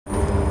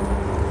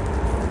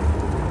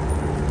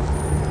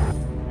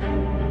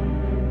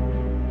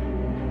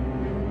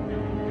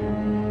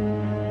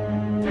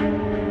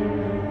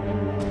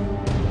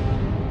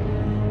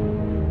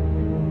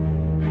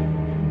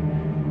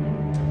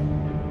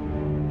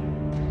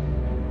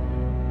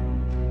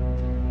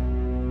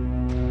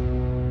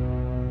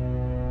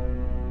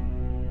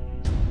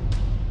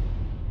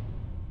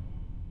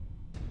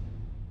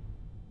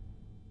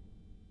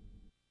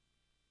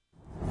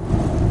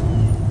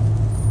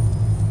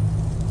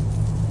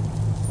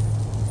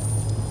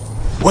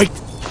Wait!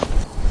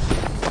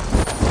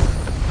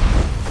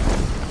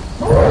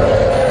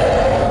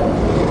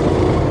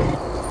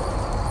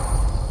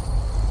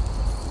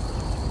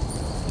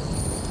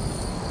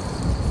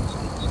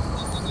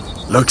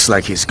 Looks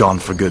like he's gone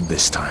for good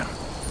this time.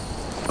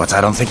 But I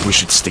don't think we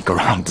should stick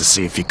around to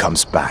see if he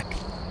comes back.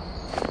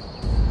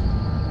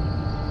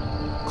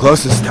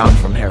 Closest town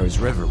from here is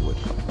Riverwood.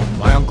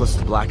 My uncle's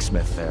the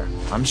blacksmith there.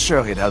 I'm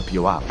sure he'd help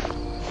you out.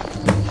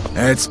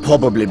 It's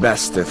probably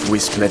best if we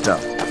split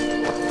up.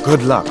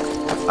 Good luck.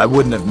 I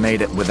wouldn't have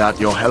made it without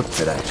your help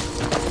today.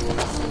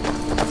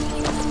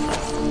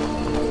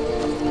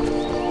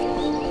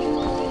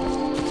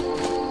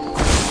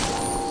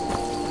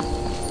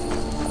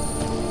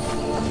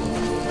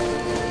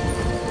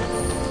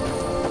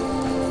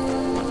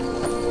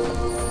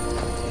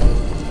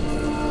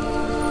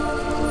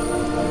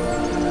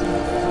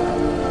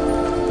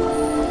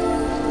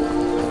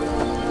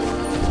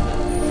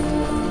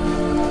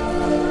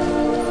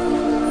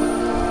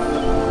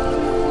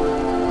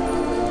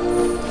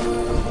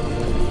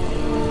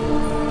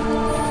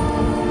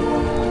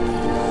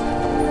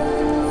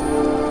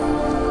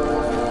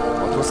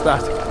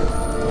 That?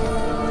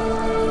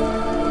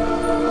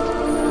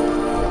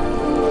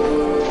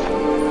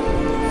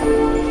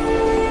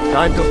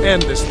 Time to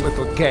end this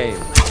little game.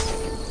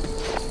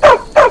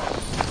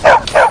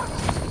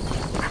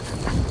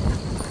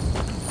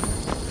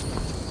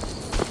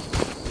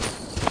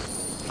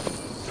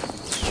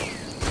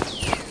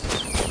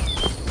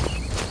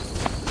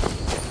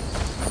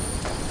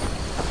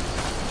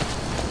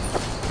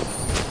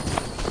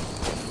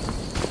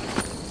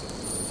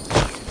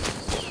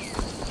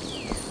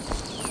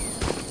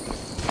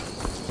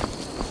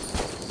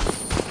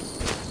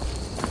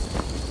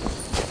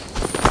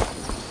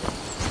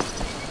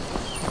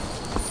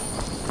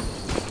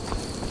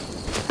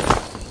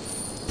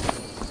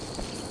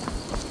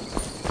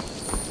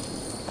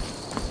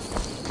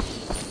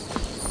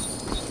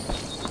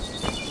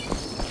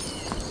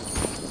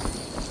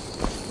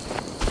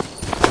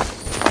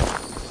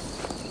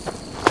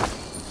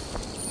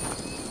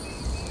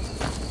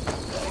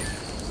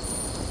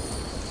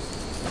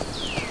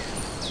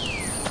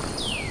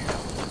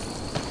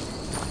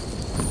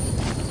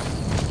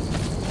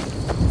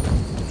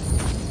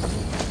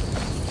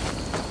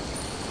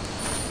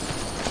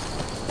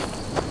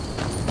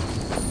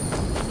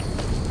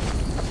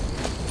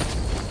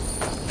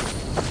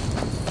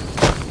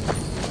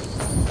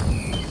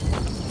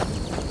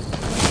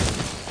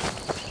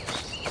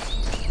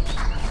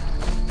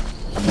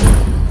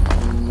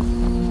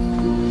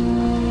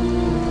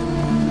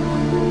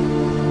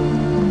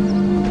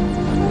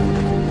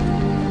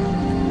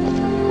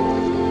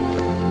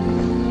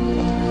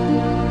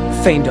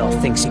 Faendal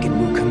thinks he can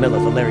woo Camilla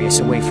Valerius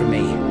away from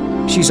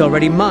me. She's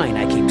already mine,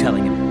 I keep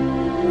telling him.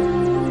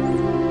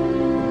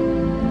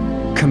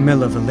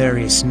 Camilla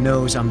Valerius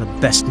knows I'm the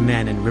best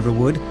man in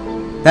Riverwood.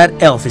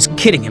 That elf is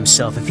kidding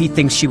himself if he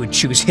thinks she would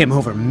choose him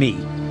over me.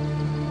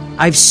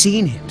 I've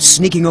seen him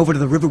sneaking over to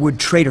the Riverwood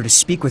trader to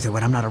speak with her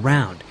when I'm not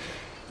around.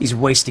 He's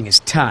wasting his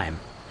time.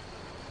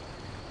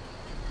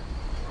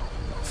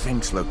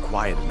 Things look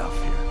quiet enough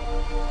here.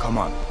 Come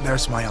on,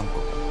 there's my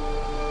uncle.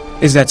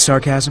 Is that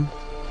sarcasm?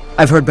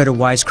 I've heard better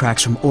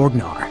wisecracks from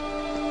Orgnar.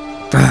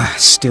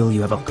 Still,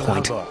 you have a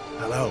point.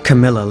 Hello.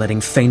 Camilla letting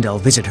Faendal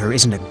visit her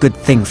isn't a good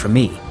thing for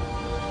me.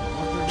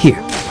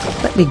 Here,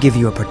 let me give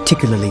you a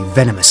particularly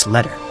venomous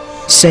letter.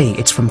 Say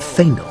it's from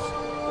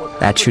Faendal.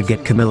 That should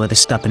get Camilla to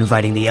stop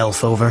inviting the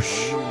elf over.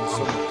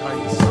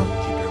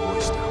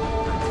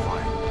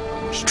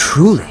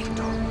 Truly?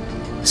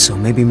 So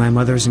maybe my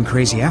mother isn't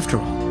crazy after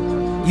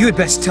all. You had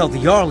best tell the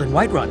Jarl in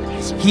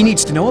Whiterun. He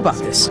needs to know about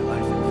this.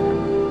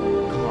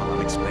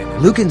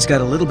 Lucan's got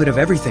a little bit of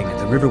everything at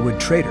the Riverwood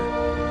trader.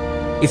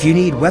 If you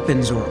need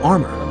weapons or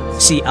armor,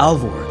 see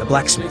Alvor, the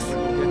blacksmith.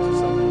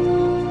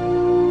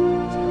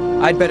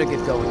 I'd better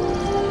get going.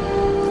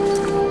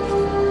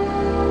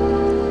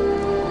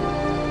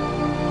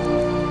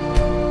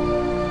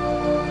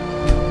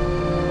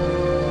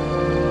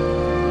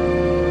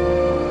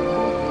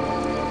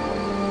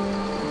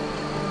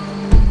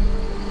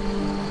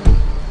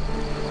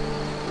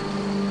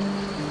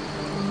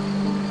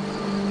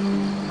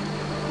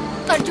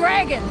 A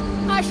dragon!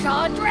 I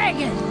saw a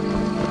dragon!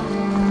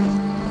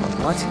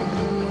 What?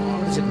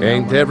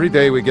 Ain't every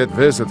day we get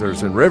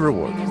visitors in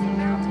Riverwood.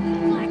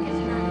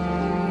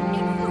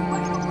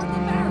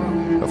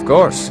 Of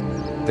course.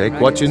 Take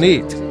what you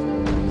need.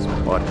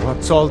 But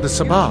what's all this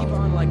about?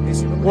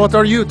 What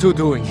are you two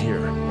doing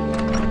here?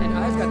 And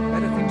I've got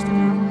better things to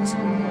do.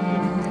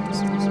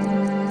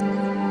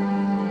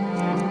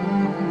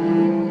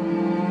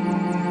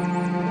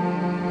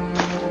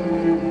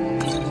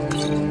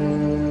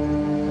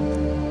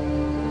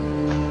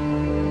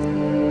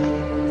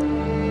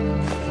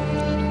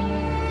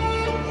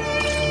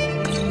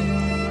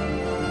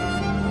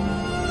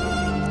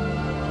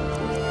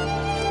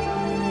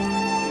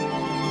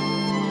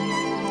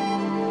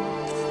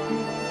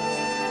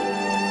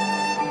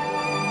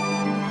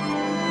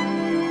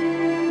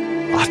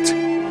 What?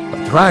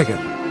 A dragon?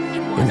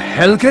 In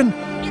Helgen?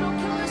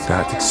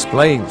 That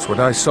explains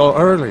what I saw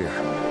earlier.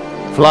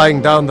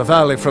 Flying down the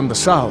valley from the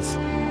south.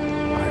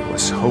 I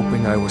was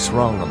hoping I was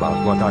wrong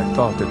about what I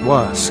thought it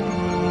was.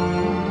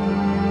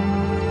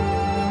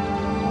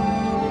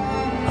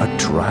 A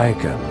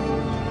dragon.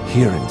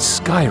 Here in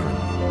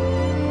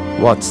Skyrim.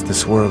 What's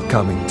this world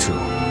coming to?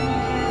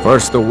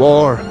 First the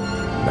war,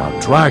 now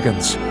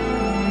dragons.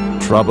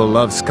 Trouble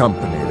loves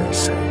company, they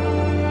say.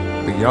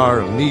 The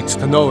Jarl needs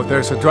to know if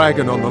there's a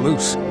dragon on the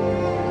loose.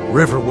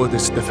 Riverwood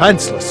is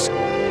defenseless.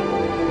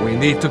 We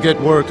need to get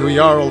word to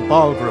Jarl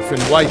Balgruuf in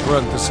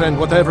Whiterun to send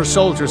whatever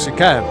soldiers he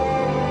can.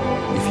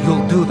 If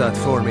you'll do that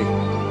for me,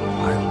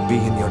 I'll be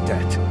in your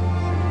debt.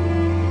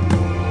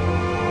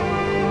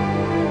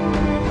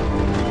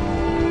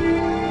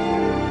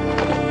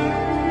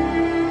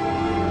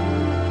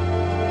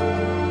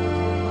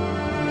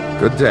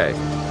 Good day.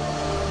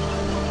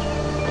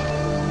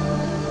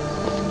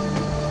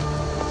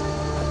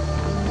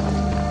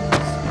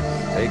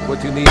 Take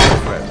what you need, my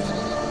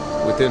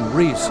friend. Within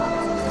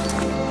reason.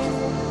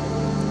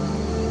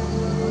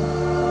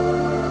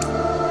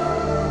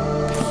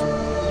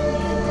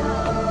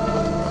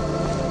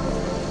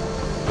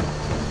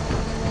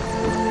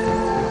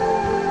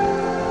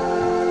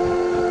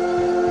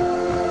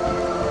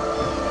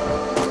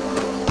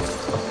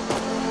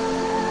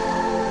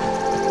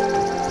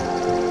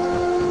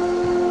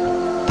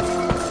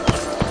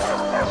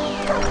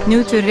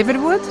 New to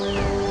Riverwood?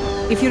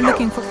 If you're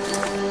looking for...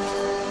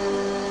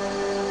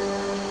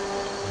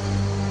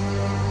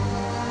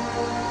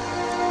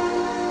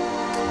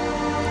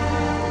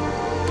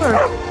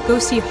 work, go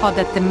see Hod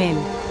at the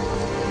mill.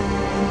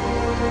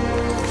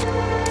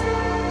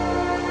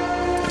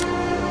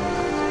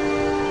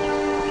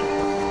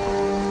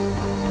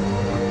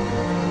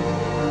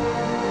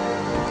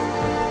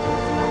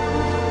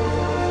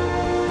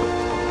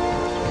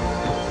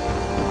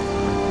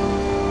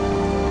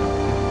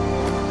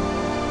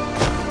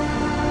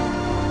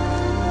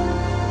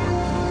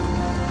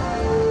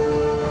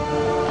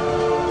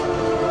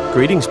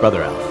 Greetings,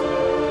 Brother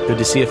Elf. Good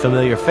to see a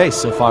familiar face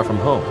so far from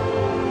home.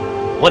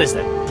 What is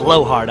that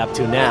blowhard up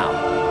to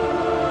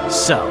now?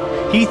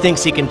 So, he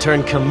thinks he can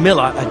turn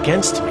Camilla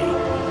against me.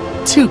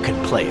 Two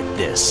can play at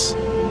this.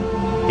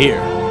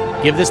 Here,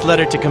 give this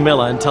letter to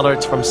Camilla and tell her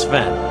it's from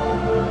Sven.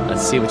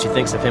 Let's see what she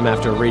thinks of him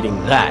after reading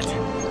that.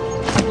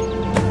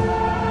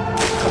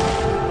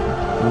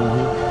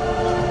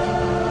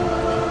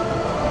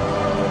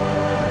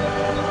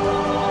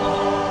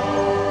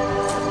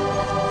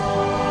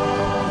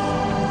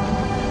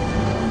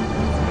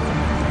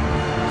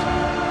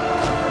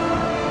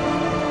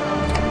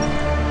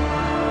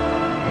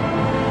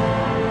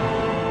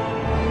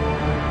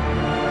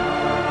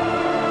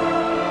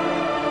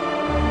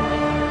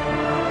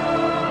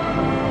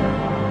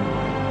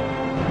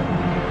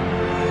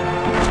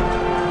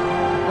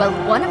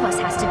 Well, one of us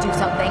has to do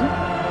something.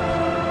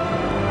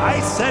 I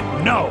said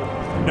no.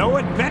 No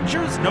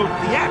adventures, no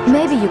theatrics.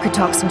 Maybe you could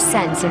talk some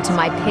sense into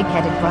my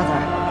pig-headed brother.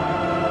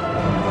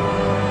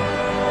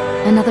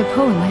 Another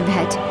poem, I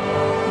bet.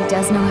 He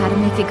does know how to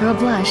make a girl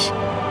blush.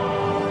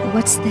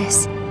 What's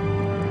this?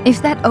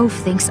 If that oaf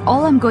thinks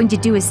all I'm going to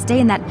do is stay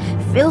in that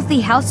filthy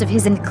house of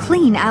his and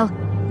clean,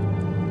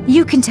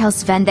 You can tell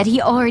Sven that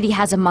he already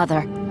has a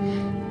mother.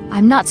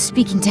 I'm not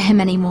speaking to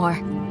him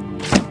anymore.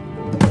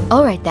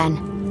 All right,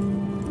 then.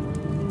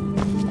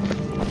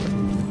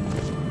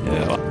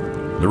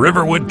 The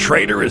Riverwood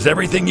Trader is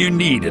everything you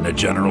need in a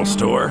general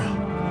store.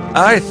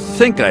 I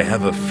think I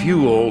have a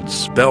few old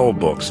spell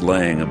books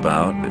laying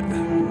about.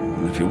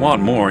 If you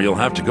want more, you'll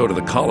have to go to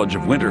the College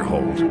of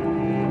Winterhold.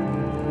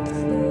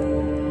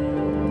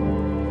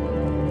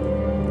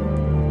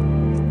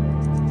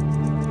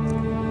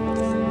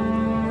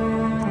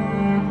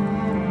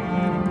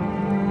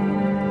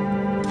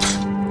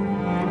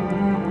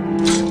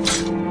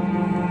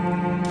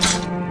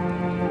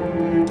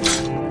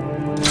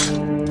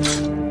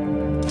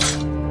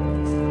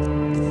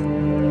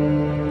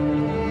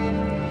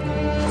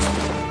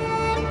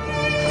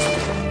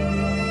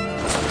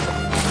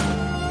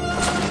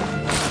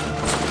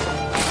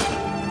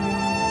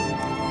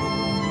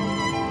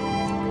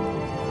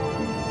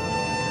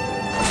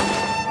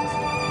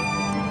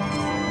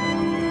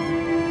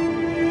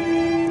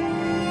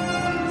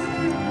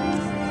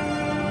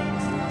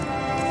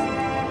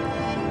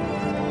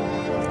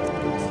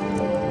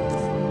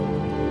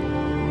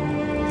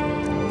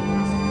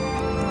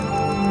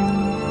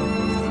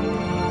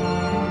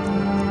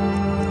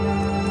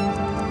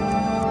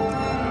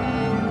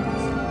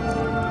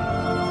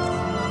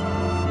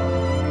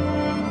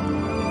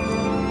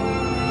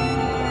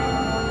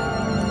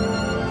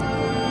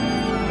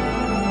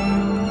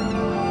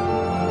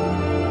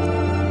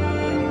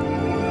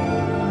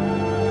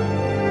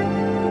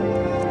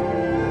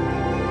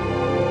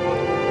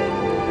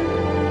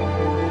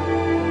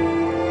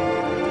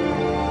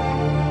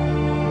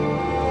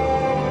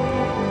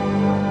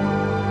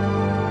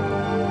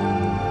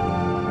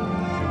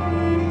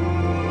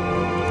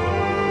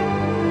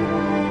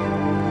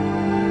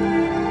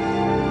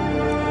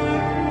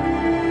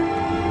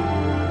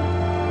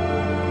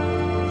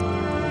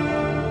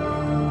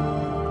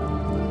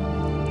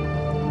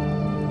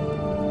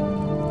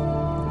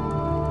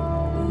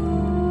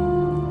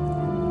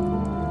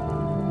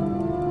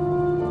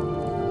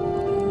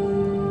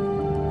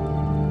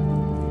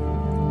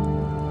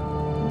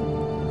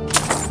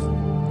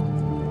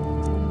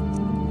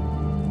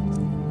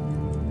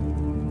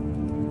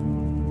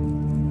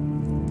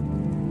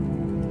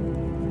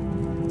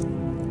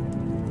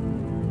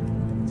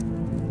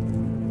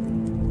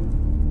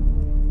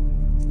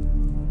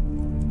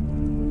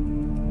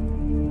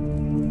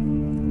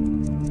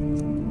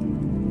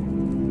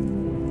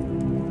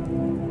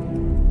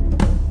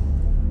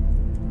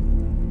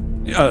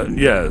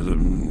 Yeah,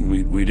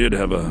 we did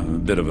have a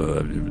bit of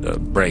a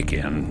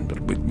break-in, but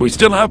we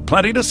still have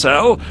plenty to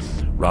sell.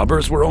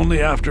 Robbers were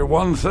only after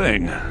one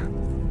thing.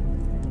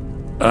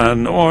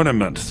 An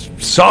ornament,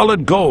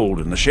 solid gold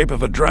in the shape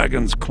of a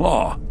dragon's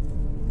claw.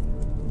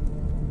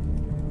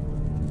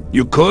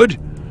 You could?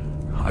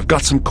 I've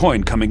got some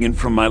coin coming in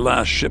from my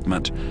last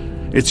shipment.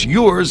 It's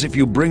yours if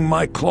you bring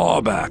my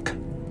claw back.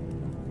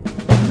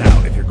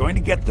 Now, if you're going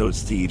to get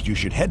those thieves, you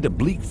should head to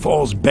Bleak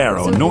Falls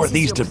Barrow, So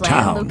northeast this is of your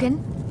plan, town.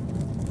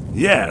 Lucan?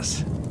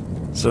 Yes.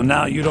 So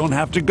now you don't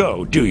have to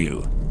go, do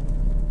you?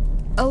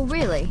 Oh,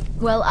 really?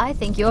 Well, I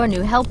think your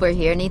new helper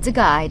here needs a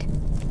guide.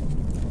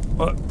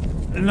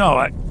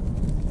 No,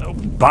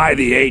 by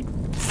the 8,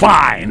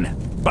 fine.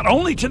 But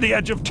only to the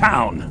edge of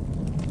town.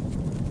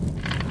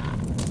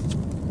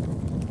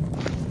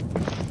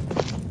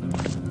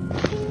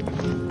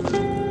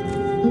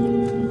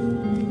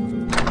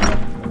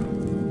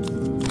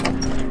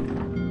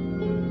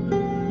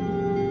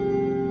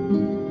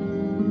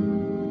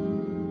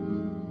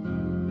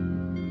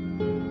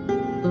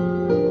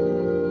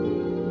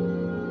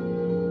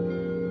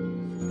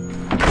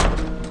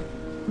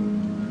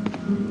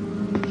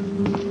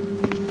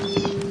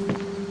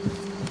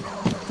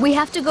 We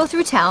have to go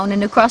through town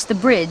and across the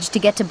bridge to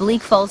get to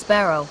Bleak Falls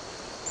Barrow.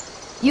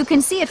 You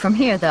can see it from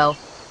here, though.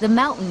 The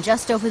mountain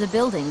just over the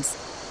buildings.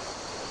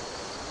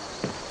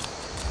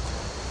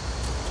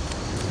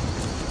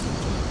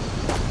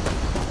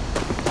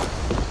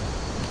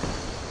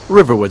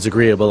 Riverwood's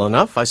agreeable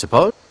enough, I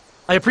suppose.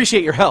 I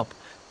appreciate your help.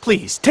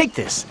 Please, take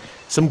this.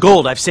 Some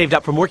gold I've saved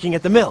up from working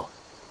at the mill.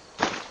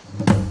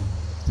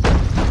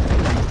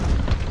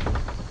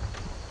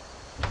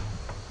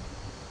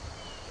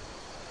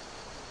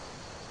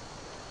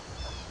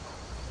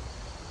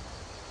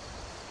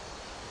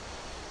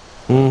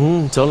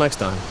 Until next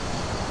time.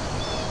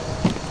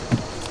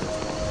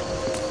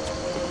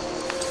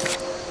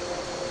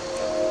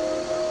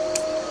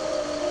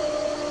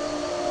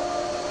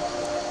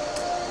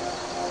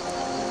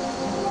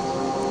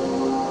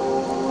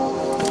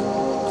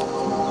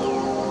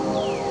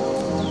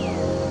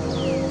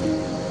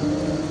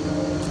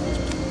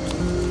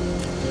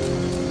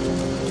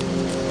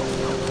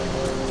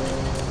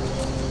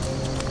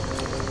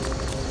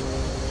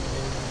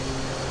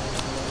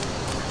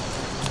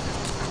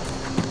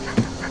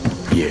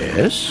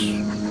 Yes?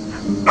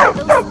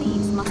 Those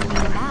thieves must be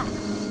back.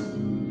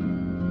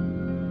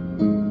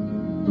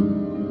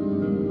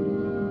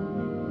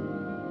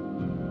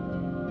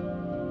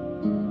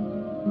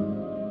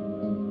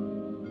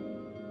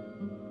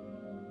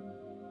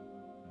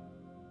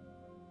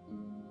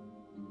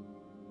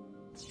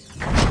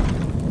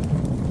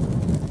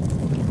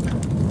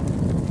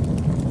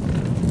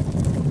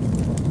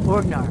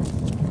 Orgnar.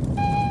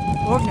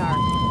 Orgnar,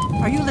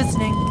 are you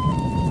listening?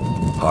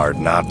 Hard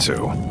not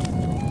to.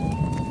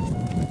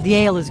 The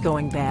ale is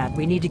going bad.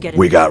 We need to get it.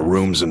 We got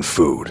rooms and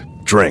food.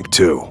 Drink,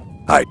 too.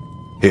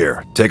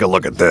 Here, take a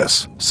look at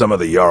this. Some of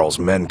the Jarl's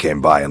men came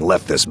by and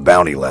left this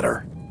bounty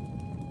letter.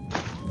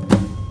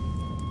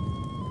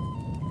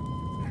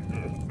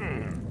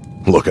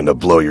 Looking to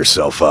blow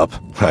yourself up?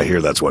 I hear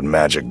that's what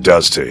magic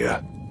does to you.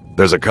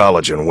 There's a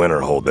college in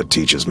Winterhold that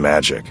teaches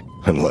magic,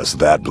 unless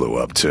that blew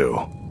up, too.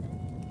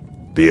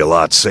 Be a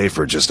lot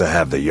safer just to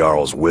have the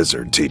Jarl's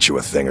wizard teach you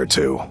a thing or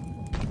two.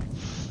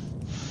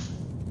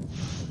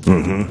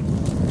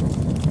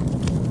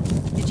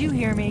 Did you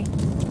hear me?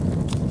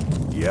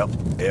 Yep,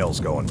 ale's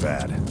going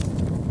bad.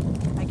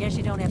 I guess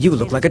you don't have. You to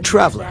look say like a this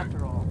traveler.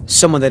 after all.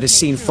 Someone that has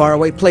seen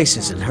faraway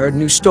places and heard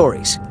new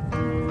stories.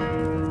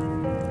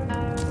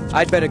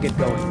 I'd better get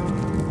going.